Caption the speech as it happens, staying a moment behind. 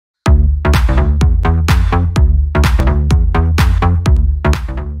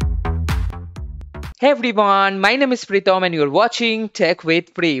Hey everyone, my name is Pritam and you're watching Tech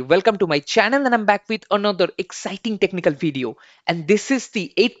with Pri. Welcome to my channel and I'm back with another exciting technical video. And this is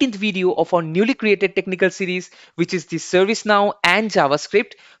the 18th video of our newly created technical series, which is the ServiceNow and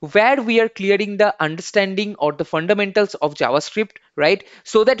JavaScript, where we are clearing the understanding or the fundamentals of JavaScript, right?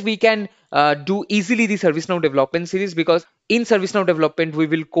 So that we can do easily the ServiceNow development series, because in ServiceNow development, we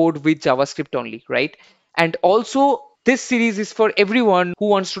will code with JavaScript only, right? And also, this series is for everyone who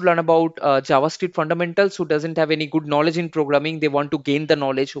wants to learn about JavaScript fundamentals, who doesn't have any good knowledge in programming. They want to gain the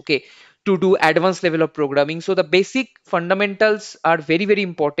knowledge, okay, to do advanced level of programming. So the basic fundamentals are very, very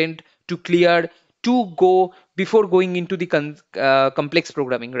important to clear, to go before going into the complex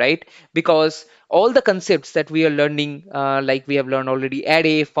programming, right? Because all the concepts that we are learning, like we have learned already,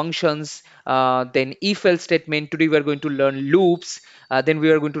 array, functions, then if else statement. Today we are going to learn loops, then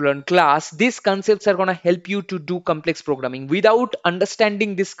we are going to learn class. These concepts are going to help you to do complex programming. Without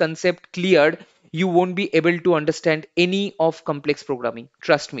understanding this concept cleared, you won't be able to understand any of complex programming.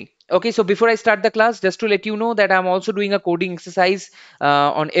 Trust me. Okay, so before I start the class, just to let you know that I'm also doing a coding exercise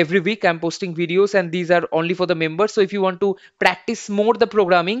on every week. I'm posting videos and these are only for the members. So if you want to practice more the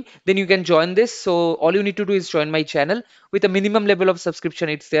programming, then you can join this. So all you need to do is join my channel with a minimum level of subscription.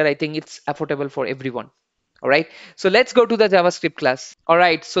 It's there. I think it's affordable for everyone. All right, so let's go to the JavaScript class. All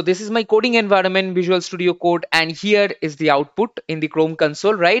right, so this is my coding environment, Visual Studio Code, and here is the output in the Chrome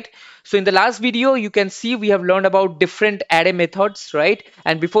console, right? So in the last video, you can see we have learned about different array methods, right?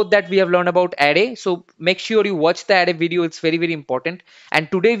 And before that, we have learned about array. So make sure you watch the array video. It's very, very important.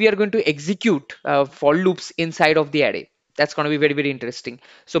 And today we are going to execute for loops inside of the array. That's going to be very, very interesting.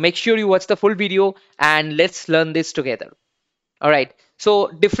 So make sure you watch the full video and let's learn this together. All right. So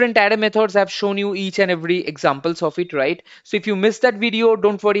different array methods, I've shown you each and every examples of it, right? So if you missed that video,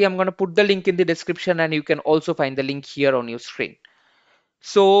 don't worry. I'm going to put the link in the description and you can also find the link here on your screen.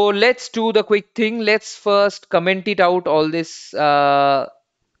 So let's do the quick thing. Let's first comment it out, all this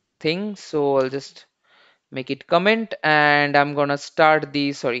thing. So I'll just make it comment and I'm going to start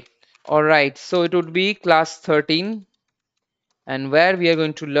the, sorry. All right. So it would be class 13 and where we are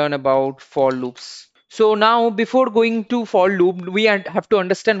going to learn about for loops. So now before going to for loop, we have to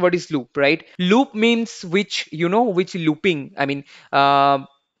understand what is loop, right? Loop means which, which looping,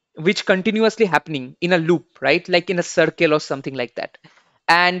 which continuously happening in a loop, right? Like in a circle or something like that.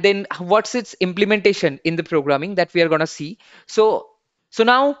 And then what's its implementation in the programming that we are going to see. So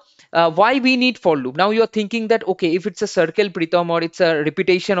now, why we need for loop? Now you're thinking that, okay, if it's a circle, Pritam, or it's a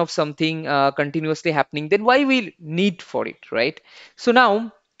repetition of something continuously happening, then why we need for it, right? So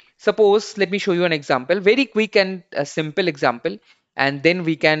now, suppose, let me show you an example, very quick and a simple example, and then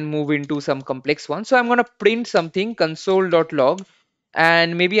we can move into some complex one. So I'm going to print something console.log,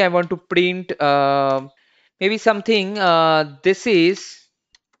 and maybe I want to print maybe something. This is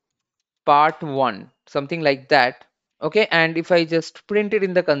part one, something like that. Okay, and if I just print it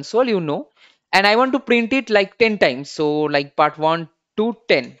in the console, and I want to print it like 10 times, so like part 1 to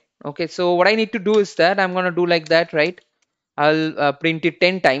 10. Okay, so what I need to do is that I'm going to do like that, right? I'll print it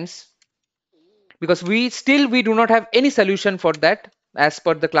 10 times, because we do not have any solution for that as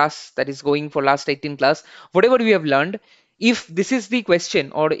per the class that is going for last 18 class. Whatever we have learned, if this is the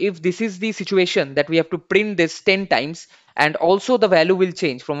question or if this is the situation that we have to print this 10 times, and also the value will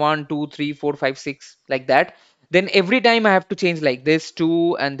change from 1 2 3 4 5 6 like that, then every time I have to change like this,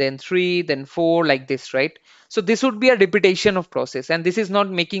 2 and then 3 then 4 like this, right? So this would be a repetition of process, and this is not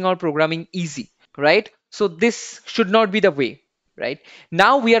making our programming easy, right? So this should not be the way, right?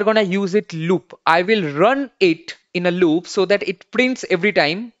 Now we are going to use it loop. I will run it in a loop so that it prints every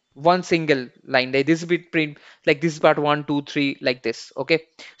time one single line. Like this bit print, like this is part 1 2 3 like this. Okay,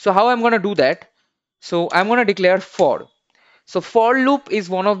 so how I'm going to do that? So I'm going to declare for. So for loop is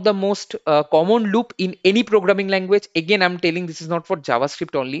one of the most common loop in any programming language. Again, I'm telling this is not for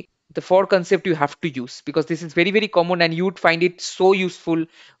JavaScript only. The for concept you have to use, because this is very, very common and you would find it so useful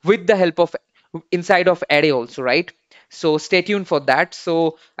with the help of inside of array also, right? So stay tuned for that.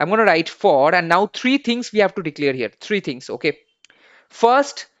 So I'm going to write for, and now three things we have to declare here. Three things. Okay.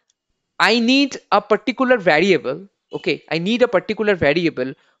 First, I need a particular variable. Okay, I need a particular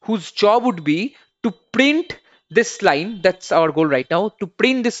variable whose job would be to print this line. That's our goal right now, to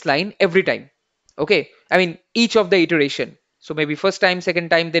print this line every time. Okay, I mean each of the iteration. So maybe first time, second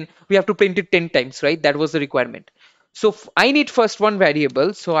time, then we have to print it 10 times, right? That was the requirement. So I need first one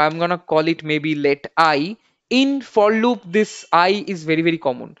variable. So I'm gonna call it maybe let I. In for loop, this I is very, very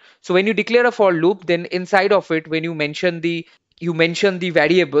common. So when you declare a for loop, then inside of it, when you mention the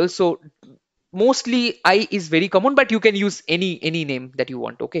variable, so mostly I is very common, but you can use any name that you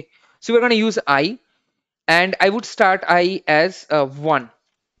want. Okay, so we're going to use I, and I would start I as 1.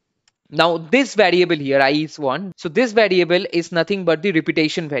 Now this variable here, I is 1. So this variable is nothing but the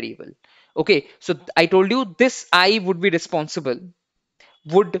repetition variable. Okay, so I told you this I would be responsible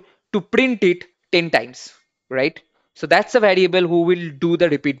would to print it 10 times, right? So that's a variable who will do the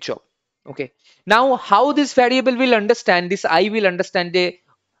repeat job. Okay. Now how this variable will understand this, I will understand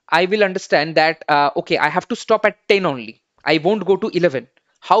that, okay, I have to stop at 10 only. I won't go to 11.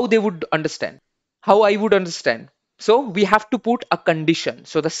 How they would understand? How I would understand? So we have to put a condition.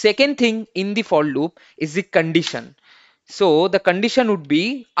 So the second thing in the for loop is the condition. So the condition would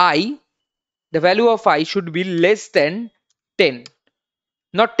be the value of I should be less than 10,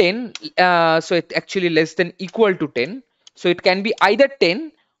 not 10. So it actually less than equal to 10. So it can be either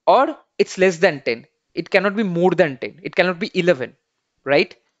 10 or it's less than 10. It cannot be more than 10. It cannot be 11,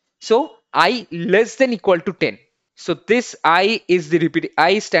 right? So I less than equal to 10. So this I is the repeat.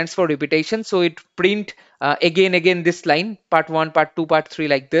 I stands for repetition. So it print again this line, part 1, part 2, part 3,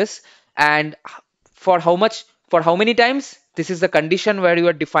 like this. And for how much, for how many times? This is the condition where you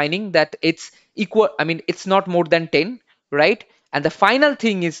are defining that it's equal, I mean it's not more than 10, right? And the final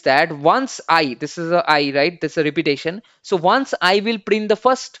thing is that once I, this is a I, right? This is a repetition. So once I will print the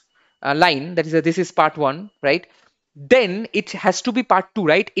first line, that is this is part 1, right? Then it has to be part 2,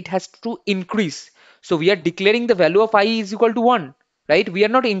 right? It has to increase. So we are declaring the value of I is equal to 1, right? We are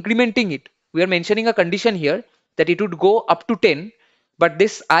not incrementing it. We are mentioning a condition here that it would go up to 10, but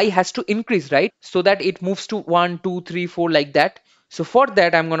this I has to increase, right? So that it moves to 1, 2, 3, 4, like that. So for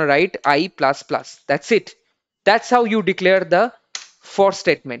that, I'm going to write I plus plus. That's it. That's how you declare the for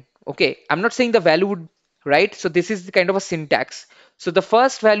statement. Okay, I'm not saying the value would, right? So this is the kind of a syntax. So the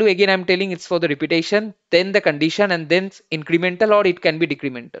first value, again I'm telling, it's for the repetition, then the condition, and then incremental, or it can be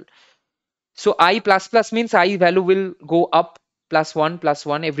decremental. So I plus plus means I value will go up plus 1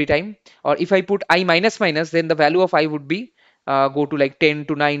 every time. Or if I put I minus minus, then the value of I would be go to like 10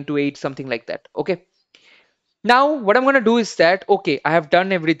 to 9 to 8, something like that. Okay. Now what I'm going to do is that, okay, I have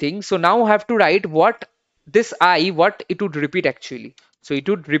done everything. So now I have to write what this I, what it would repeat actually. So it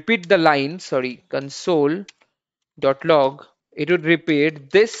would repeat the line, sorry, console dot log. It would repeat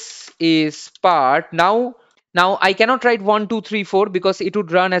this is part. Now I cannot write 1 2 3 4 because it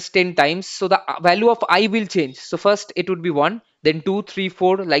would run as 10 times. So the value of I will change. So first it would be 1, then 2 3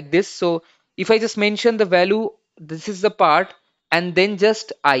 4, like this. So if I just mention the value, this is the part, and then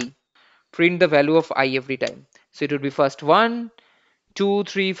just I print the value of I every time. So it would be first 1 2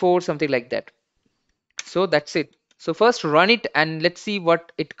 3 4, something like that. So that's it. So first run it and let's see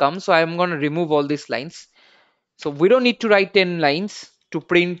what it comes. So I'm going to remove all these lines. So we don't need to write 10 lines to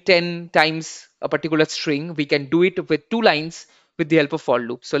print 10 times a particular string. We can do it with 2 lines with the help of for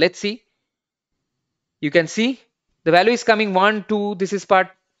loop. So let's see. You can see the value is coming 1 2, this is part,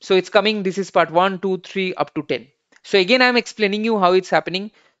 so it's coming, this is part 1 2 3 up to 10. So again I'm explaining you how it's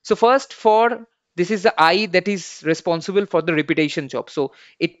happening. So first, for this is the I that is responsible for the repetition job. So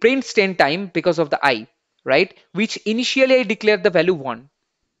it prints 10 times because of the I, right, which initially I declared the value 1.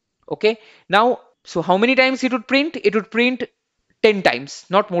 Okay, now so how many times it would print? It would print 10 times,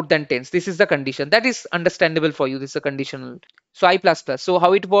 not more than 10. This is the condition. That is understandable for you. This is a conditional. So I plus plus. So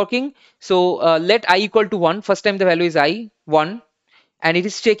how it working? So let I equal to 1. First time the value is I, 1. And it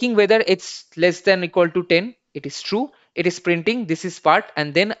is checking whether it's less than or equal to 10. It is true. It is printing. This is part.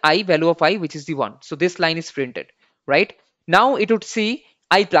 And then I, value of I, which is the 1. So this line is printed, right? Now it would see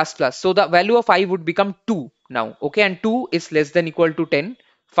I plus plus. So the value of I would become 2 now. Okay. And 2 is less than or equal to 10.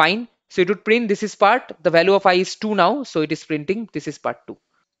 Fine. So it would print this is part. The value of I is 2 now. So it is printing this is part 2,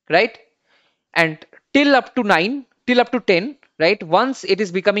 right? And till up to 9, till up to 10, right? Once it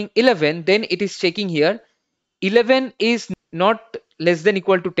is becoming 11, then it is checking here. 11 is not less than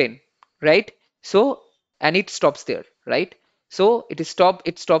equal to 10, right? So, and it stops there, right? So it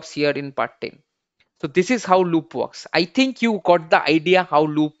stops here in part 10. So this is how loop works. I think you got the idea how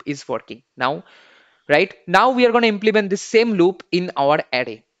loop is working now, right? Now we are going to implement this same loop in our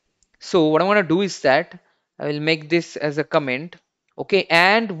array. So what I'm going to do is that I will make this as a comment. Okay,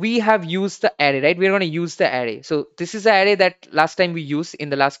 and we have used the array, right? We're going to use the array. So this is the array that last time we used in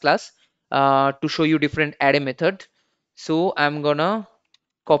the last class to show you different array method. So I'm gonna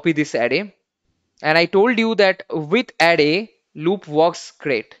copy this array, and I told you that with array loop works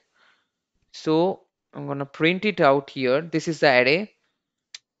great. So I'm gonna print it out here. This is the array.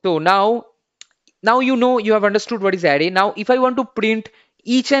 So now you know, you have understood what is array. Now if I want to print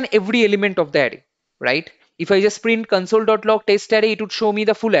each and every element of the array, right? If I just print console.log test array, it would show me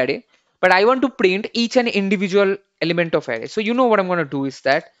the full array. But I want to print each and individual element of array. So you know what I'm going to do is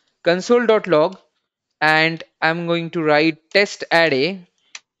that console.log, and I'm going to write test array.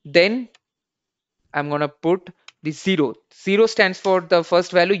 Then I'm going to put the 0. 0 stands for the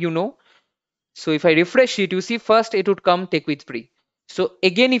first value, you know. So if I refresh it, you see first it would come TechWithPri. So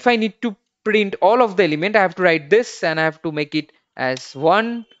again, if I need to print all of the element, I have to write this and I have to make it as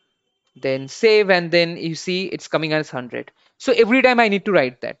 1, then save, and then you see it's coming as 100. So every time I need to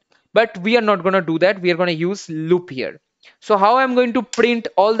write that, but we are not going to do that. We are going to use loop here. So how I'm going to print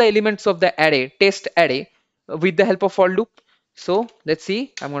all the elements of the array, test array, with the help of for loop? So let's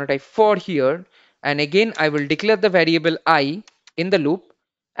see, I'm going to type for here, and again I will declare the variable I in the loop,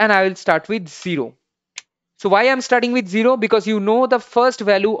 and I will start with 0. So why I'm starting with 0? Because you know the first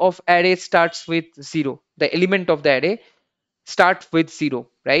value of array starts with 0. The element of the array start with 0,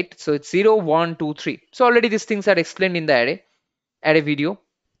 right? So it's 0, 1, 2, 3. So already these things are explained in the array video.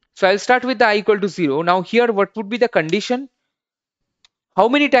 So I'll start with the I equal to 0. Now here, what would be the condition? How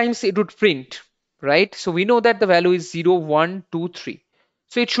many times it would print, right? So we know that the value is 0, 1, 2, 3.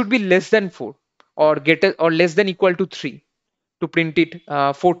 So it should be less than 4, or or less than equal to 3 to print it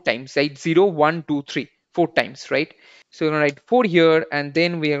 4 times, right? 0, 1, 2, 3, 4 times, right? So we're gonna write 4 here, and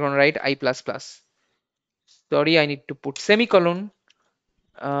then we are gonna write I plus plus. Sorry, I need to put semicolon.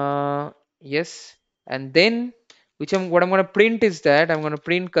 Yes, and then what I'm going to print is that I'm going to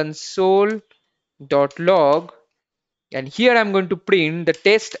print console.log, and here I'm going to print the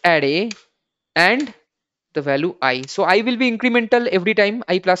test array and the value I. So I will be incremental every time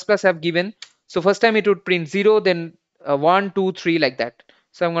I plus plus have given. So first time it would print 0, then 1, 2, 3, like that.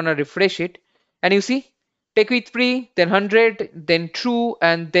 So I'm going to refresh it, and you see take with pre, then 100, then true,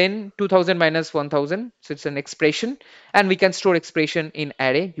 and then 2000 minus 1000. So it's an expression, and we can store expression in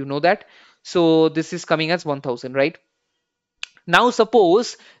array, you know that. So this is coming as 1000, right? Now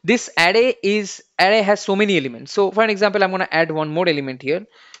suppose this array has so many elements. So for an example, I'm going to add one more element here.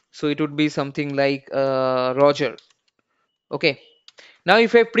 So it would be something like Roger. Okay, now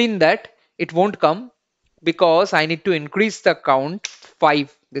if I print that, it won't come, because I need to increase the count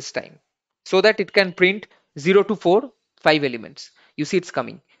 5 this time, so that it can print 0 to 4, 5 elements. You see it's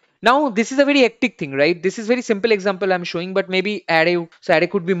coming. Now this is a very hectic thing, right? This is very simple example I'm showing, but maybe array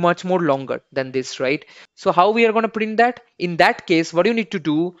could be much more longer than this, right? So how we are going to print that? In that case, what you need to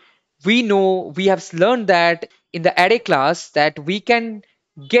do, we know, we have learned that in the array class, that we can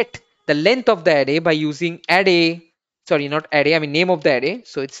get the length of the array by using array, sorry, not array, I mean name of the array.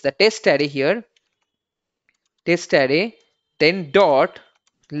 So it's the test array here, test array, then dot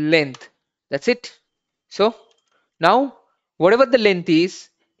length. That's it. So now whatever the length is,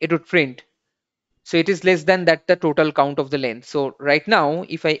 it would print. So it is less than that the total count of the length. So right now,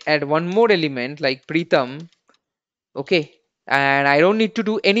 if I add one more element like Pritham, okay, and I don't need to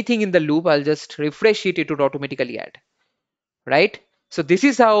do anything in the loop, I'll just refresh it, it would automatically add, right? So this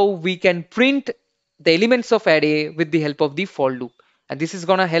is how we can print the elements of array with the help of the for loop. And this is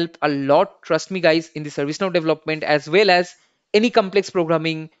gonna help a lot, trust me guys, in the ServiceNow development, as well as any complex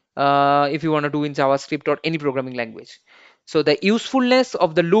programming, if you want to do in JavaScript or any programming language. So the usefulness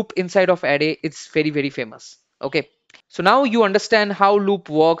of the loop inside of array is very, very famous. Okay. So now you understand how loop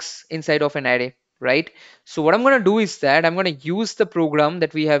works inside of an array, right? So what I'm going to do is that I'm going to use the program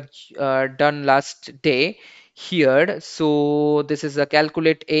that we have done last day here. So this is a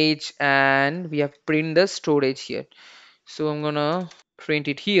calculate age, and we have print the storage here. So I'm going to print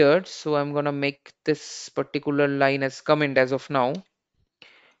it here. So I'm going to make this particular line as comment as of now.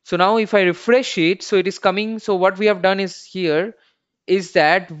 So now if I refresh it, so it is coming. So what we have done is here is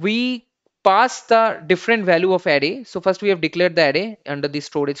that we pass the different value of array. So first we have declared the array under the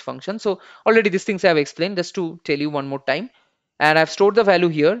storage function. So already these things I have explained, just to tell you one more time. And I've stored the value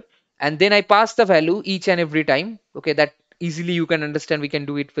here, and then I pass the value each and every time. Okay, that easily you can understand, we can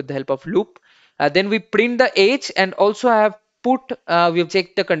do it with the help of loop. Then we print the age, and also I have we have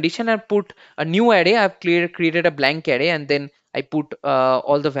checked the condition and put a new array. I've created a blank array, and then I put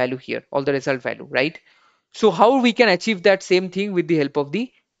all the value here, all the result value, right? So how we can achieve that same thing with the help of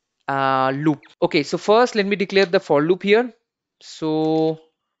the loop? Okay, so first let me declare the for loop here. So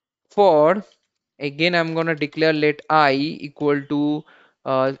for, again I'm gonna declare let I equal to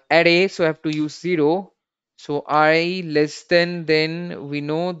array, so I have to use 0. So I less than, then we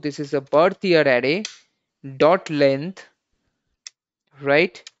know this is a birth year array, dot length,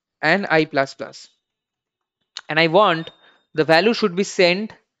 right, and I plus plus, and I want the value should be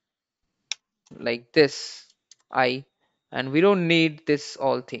sent like this, I, and we don't need this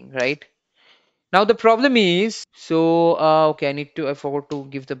all thing, right? Now the problem is, so okay, I forgot to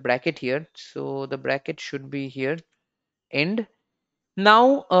give the bracket here, so the bracket should be here, end.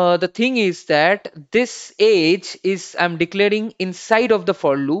 Now the thing is that this age is I'm declaring inside of the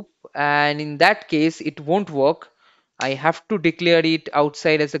for loop, and in that case it won't work. I have to declare it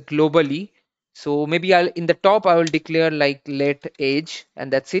outside as a globally. So maybe I'll in the top I will declare like let age,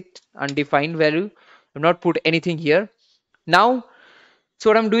 and that's it, undefined value. I've not put anything here. Now, so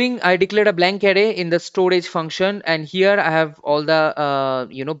what I'm doing, I declared a blank array in the storage function, and here I have all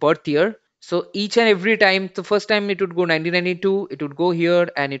the birth year. So each and every time, the first time it would go 1992, it would go here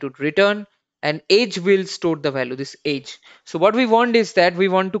and it would return, and age will store the value, this age. So what we want is that we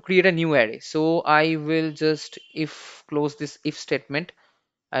want to create a new array. So I will just if close this if statement.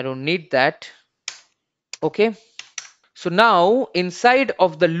 I don't need that. Okay. So now inside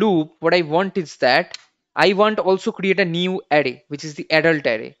of the loop, what I want is that I want to also create a new array, which is the adult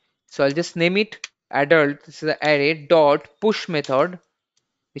array. So I'll just name it adult. This is the array dot push method,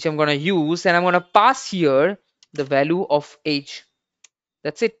 which I'm going to use, and I'm going to pass here the value of age.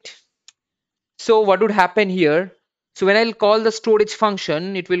 That's it. So what would happen here? So when I'll call the storage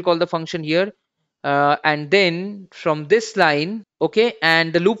function, it will call the function here. And then from this line, okay,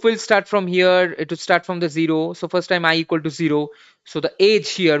 and the loop will start from here. It will start from the 0. So first time I equal to 0. So the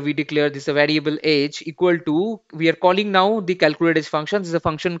age here, we declare this a variable age equal to, we are calling now the calculate age function. This is a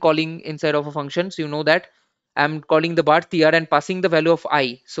function calling inside of a function. So you know that I'm calling the birth year and passing the value of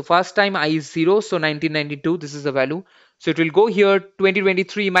I. So first time I is 0. So 1992, this is the value. So it will go here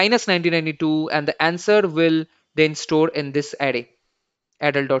 2023 minus 1992, and the answer will then store in this array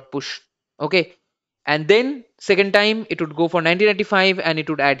adult.push. Okay. And then second time it would go for 1995 and it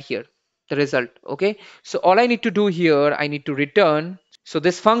would add here the result. Okay. So all I need to do here, I need to return. So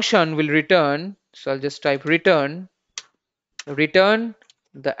this function will return. So I'll just type return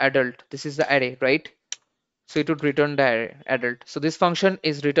the adult. This is the array, right? So it would return the adult. So this function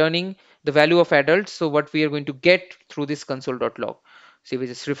is returning the value of adult. So what we are going to get through this console.log. So if we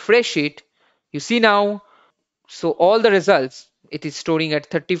just refresh it, you see now, so all the results, it is storing at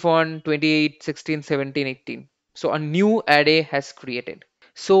 31, 28, 16, 17, 18. So a new array has created.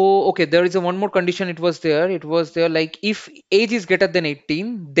 So, okay, there is a one more condition. It was there. It was there like if age is greater than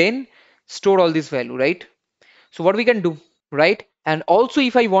 18, then store all this value, right? So what we can do, right? And also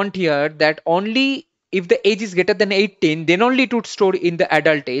if I want here that only if the age is greater than 18, then only it would store in the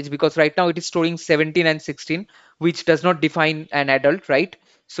adult age, because right now it is storing 17 and 16, which does not define an adult, right?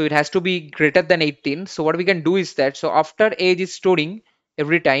 So it has to be greater than 18. So what we can do is that, so after age is storing,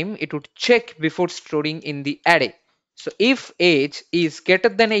 every time it would check before storing in the array. So if age is greater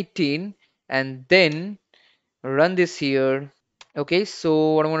than 18, and then run this here. Okay,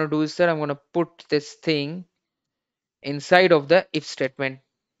 so what I'm going to do is that I'm going to put this thing inside of the if statement.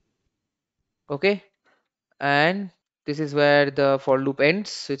 Okay, and this is where the for loop ends.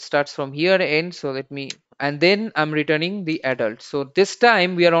 So it starts from here ends. So let me, and then I'm returning the adult. So this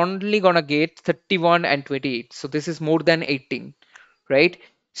time we are only gonna get 31 and 28. So this is more than 18, right?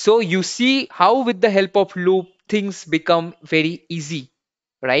 So you see how with the help of loop things become very easy,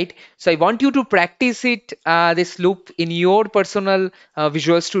 right? So I want you to practice it, this loop in your personal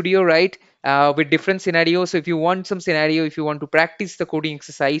Visual Studio, right? With different scenarios. So if you want some scenario, if you want to practice the coding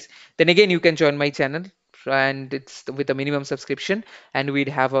exercise, then again you can join my channel, and it's with a minimum subscription, and we'd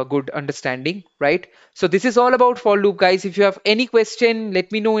have a good understanding, right? So this is all about for loop, guys. If you have any question,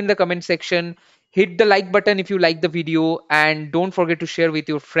 let me know in the comment section. Hit the like button if you like the video, and don't forget to share with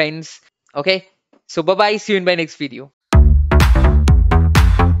your friends. Okay, so bye bye, see you in my next video.